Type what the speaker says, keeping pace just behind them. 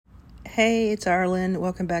Hey, it's Arlen.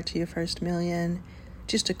 Welcome back to Your First Million.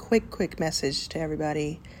 Just a quick message to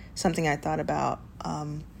everybody. Something I thought about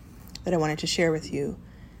that I wanted to share with you.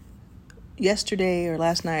 Yesterday or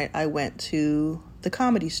last night, I went to the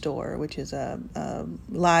Comedy Store, which is a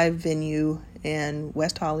live venue in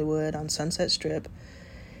West Hollywood on Sunset Strip.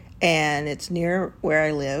 And it's near where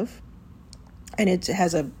I live. And it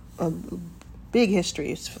has a big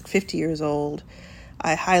history. It's 50 years old.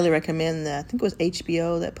 I highly recommend that. I think it was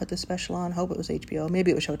HBO that put the special on. Hope it was HBO. Maybe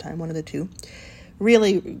it was Showtime, one of the two.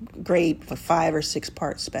 Really great 5 or 6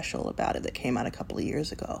 part special about it that came out a couple of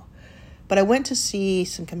years ago. But I went to see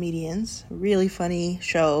some comedians. Really funny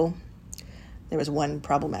show. There was one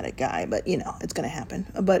problematic guy, but it's going to happen.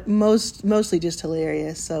 But mostly just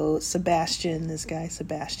hilarious. So this guy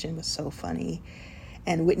Sebastian was so funny.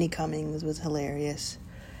 And Whitney Cummings was hilarious.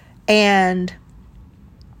 And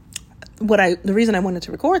the reason I wanted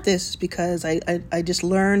to record this is because I just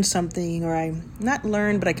learned something, or it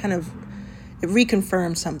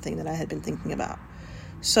reconfirmed something that I had been thinking about.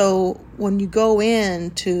 So when you go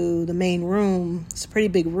into the main room, it's a pretty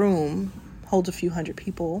big room, holds a few hundred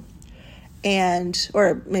people,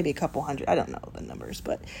 or maybe a couple hundred, I don't know the numbers,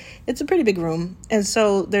 but it's a pretty big room. And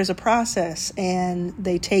so there's a process, and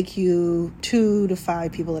they take you 2 to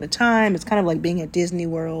 5 people at a time. It's kind of like being at Disney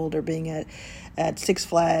World or being at Six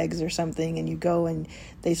Flags or something, and you go and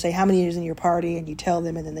they say how many is in your party, and you tell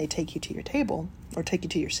them, and then they take you to your table or take you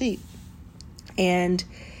to your seat, and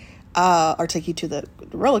or take you to the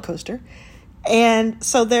roller coaster. And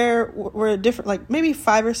so there were different, like maybe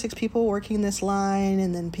 5 or 6 people working this line,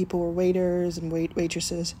 and then people were waiters and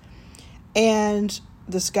waitresses. And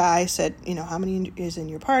this guy said, how many is in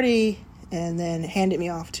your party? And then handed me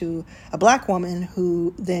off to a black woman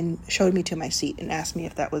who then showed me to my seat and asked me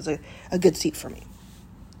if that was a good seat for me.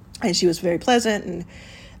 And she was very pleasant. And,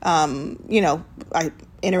 I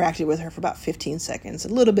interacted with her for about 15 seconds. A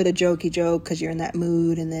little bit of jokey joke because you're in that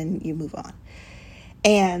mood, and then you move on.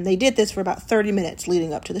 And they did this for about 30 minutes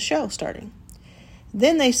leading up to the show starting.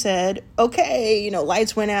 Then they said, okay,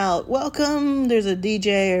 lights went out. Welcome. There's a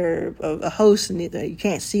DJ or a host, and you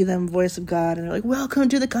can't see them, voice of God. And they're like, welcome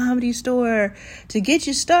to the Comedy Store. To get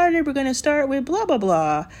you started, we're going to start with blah, blah,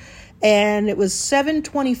 blah. And it was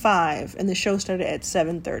 7:25, and the show started at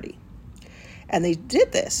 7:30. And they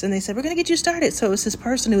did this, and they said, we're going to get you started. So it was this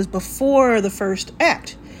person who was before the first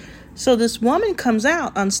act. So this woman comes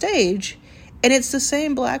out on stage, and it's the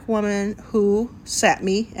same black woman who sat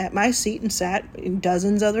me at my seat and sat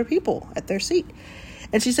dozens of other people at their seat.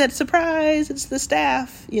 And she said, surprise, it's the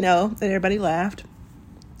staff, and everybody laughed.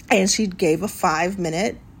 And she gave a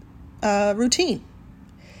 5-minute routine.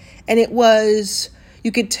 And it was,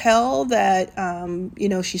 you could tell that,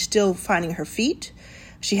 she's still finding her feet.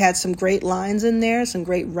 She had some great lines in there, some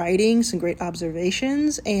great writing, some great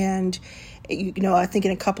observations. And I think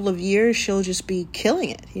in a couple of years, she'll just be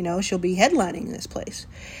killing it. She'll be headlining this place.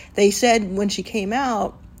 They said when she came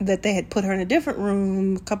out that they had put her in a different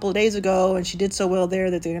room a couple of days ago, and she did so well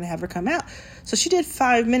there that they're going to have her come out. So she did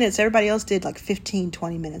 5 minutes. Everybody else did like 15,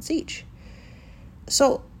 20 minutes each.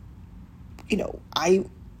 So, I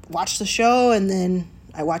watched the show, and then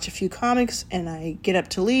I watch a few comics, and I get up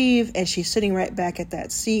to leave, and she's sitting right back at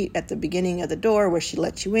that seat at the beginning of the door where she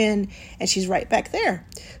lets you in, and she's right back there.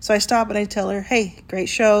 So I stop and I tell her, hey, great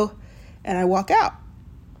show, and I walk out.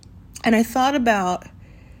 And I thought about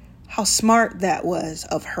how smart that was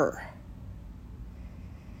of her.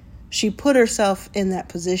 She put herself in that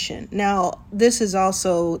position. Now, this is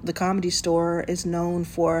also, the Comedy Store is known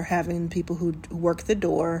for having people who work the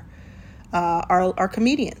door are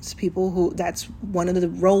comedians, people who, that's one of the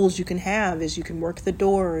roles you can have, is you can work the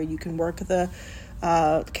door, or you can work the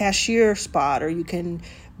cashier spot, or you can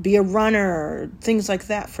be a runner, or things like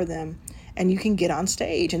that for them, and you can get on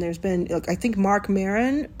stage. And there's been, I think Mark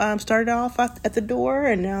Maron started off at the door,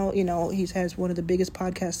 and now he has one of the biggest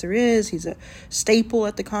podcasts there is. He's a staple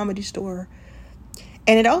at the Comedy Store.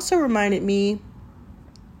 And it also reminded me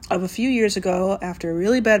of a few years ago, after a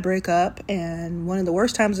really bad breakup and one of the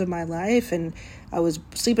worst times of my life, and I was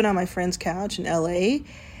sleeping on my friend's couch in LA.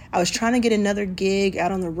 I was trying to get another gig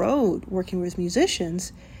out on the road working with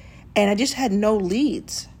musicians, and I just had no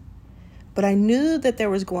leads. But I knew that there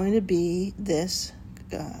was going to be this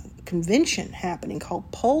convention happening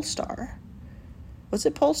called Polestar. Was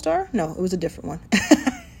it Polestar? No, it was a different one.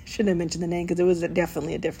 Shouldn't have mentioned the name, because it was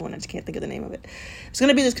definitely a different one. I just can't think of the name of it. It was going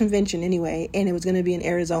to be this convention anyway, and it was going to be in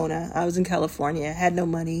Arizona. I was in California. I had no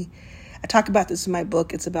money. I talk about this in my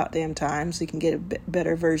book, It's About Damn Time, so you can get a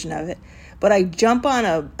better version of it. But I jump on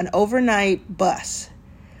an overnight bus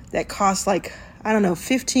that cost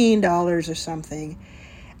 $15 or something.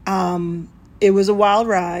 It was a wild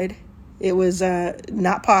ride. It was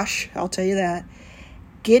not posh, I'll tell you that.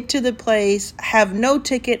 Get to the place, have no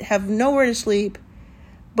ticket, have nowhere to sleep,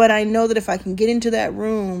 but I know that if I can get into that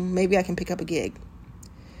room, maybe I can pick up a gig.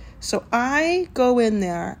 So I go in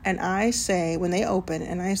there and I say, when they open,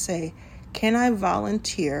 and I say, can I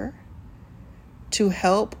volunteer to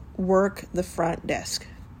help work the front desk?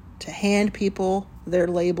 To hand people their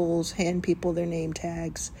labels, hand people their name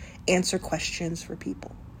tags, answer questions for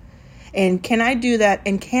people. And can I do that?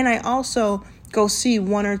 And can I also go see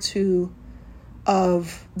one or two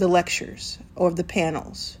of the lectures or of the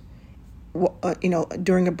panels,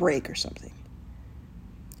 during a break or something?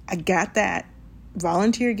 I got that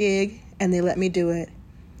volunteer gig and they let me do it.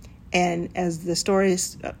 And as the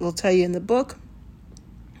stories will tell you in the book,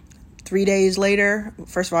 3 days later,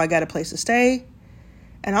 first of all, I got a place to stay.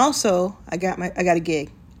 And also I got a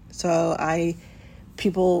gig. So I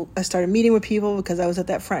started meeting with people because I was at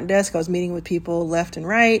that front desk. I was meeting with people left and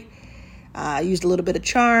right. I used a little bit of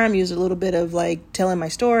charm, used a little bit of telling my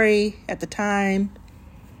story at the time,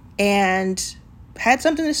 and had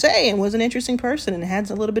something to say and was an interesting person and had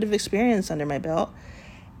a little bit of experience under my belt.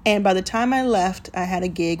 And by the time I left, I had a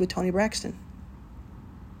gig with Toni Braxton.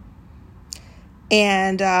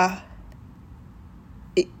 And,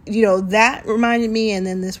 that reminded me, and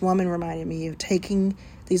then this woman reminded me of taking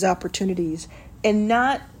these opportunities and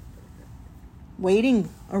not waiting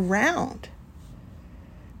around.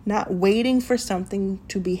 Not waiting for something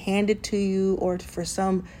to be handed to you or for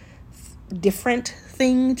some different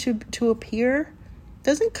thing to appear.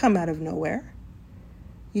 Doesn't come out of nowhere.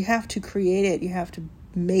 You have to create it. You have to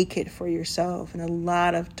make it for yourself in a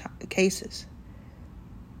lot of cases.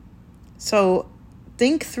 So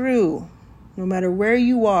think through, no matter where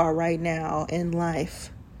you are right now in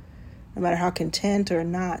life, no matter how content or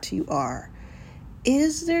not you are,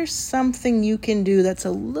 is there something you can do that's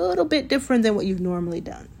a little bit different than what you've normally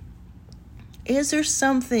done? Is there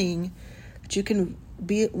something that you can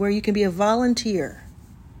be, where you can be a volunteer?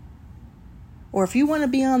 Or if you want to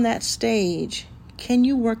be on that stage, can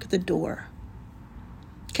you work the door?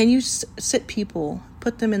 Can you sit people,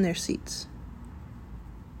 put them in their seats?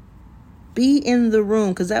 Be in the room,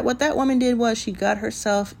 because what that woman did was she got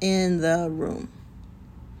herself in the room.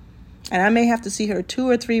 And I may have to see her 2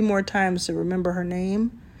 or 3 more times to remember her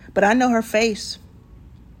name, but I know her face.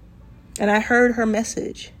 And I heard her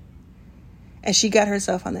message. And she got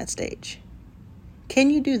herself on that stage. Can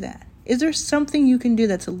you do that? Is there something you can do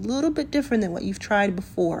that's a little bit different than what you've tried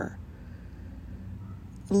before?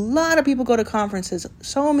 A lot of people go to conferences.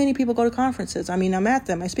 So many people go to conferences. I mean, I'm at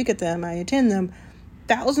them. I speak at them. I attend them.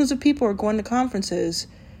 Thousands of people are going to conferences.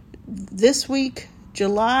 This week,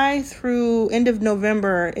 July through end of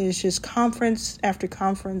November, is just conference after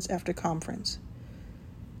conference after conference.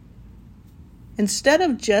 Instead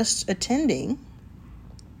of just attending,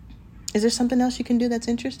 is there something else you can do that's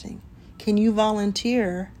interesting? Can you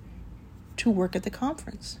volunteer to work at the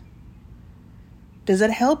conference? Does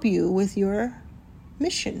that help you with your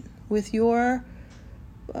mission, with your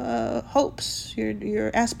hopes,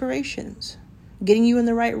 your aspirations? Getting you in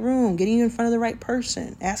the right room, getting you in front of the right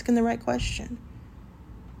person, asking the right question.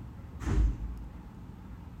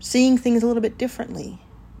 Seeing things a little bit differently.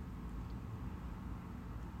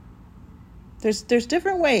 There's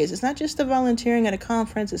different ways. It's not just the volunteering at a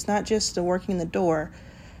conference. It's not just the working the door.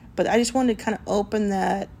 But I just wanted to kind of open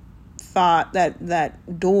that thought,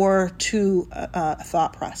 that door to a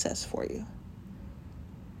thought process for you.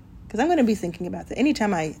 Because I'm going to be thinking about that.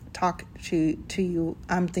 Anytime I talk to you,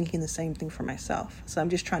 I'm thinking the same thing for myself. So I'm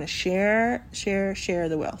just trying to share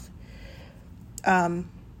the wealth.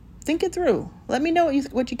 Think it through. Let me know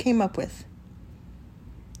what you came up with.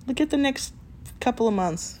 Look at the next couple of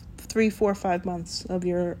months, 3, 4, 5 months of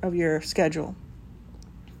your schedule.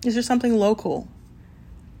 Is there something local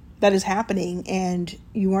that is happening and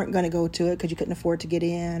you weren't going to go to it because you couldn't afford to get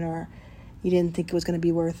in, or you didn't think it was going to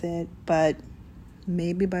be worth it, but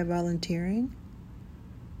maybe by volunteering,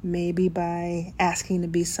 maybe by asking to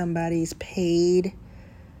be somebody's paid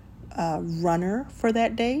runner for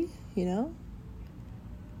that day,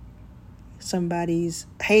 somebody's,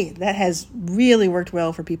 hey, that has really worked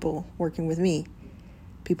well for people working with me.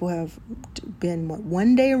 People have been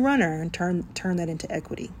one day runner and turn that into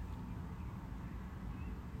equity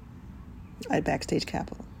at Backstage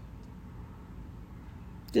Capital.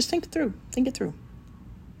 Just think it through.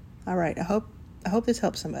 All right. I hope this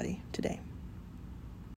helps somebody today.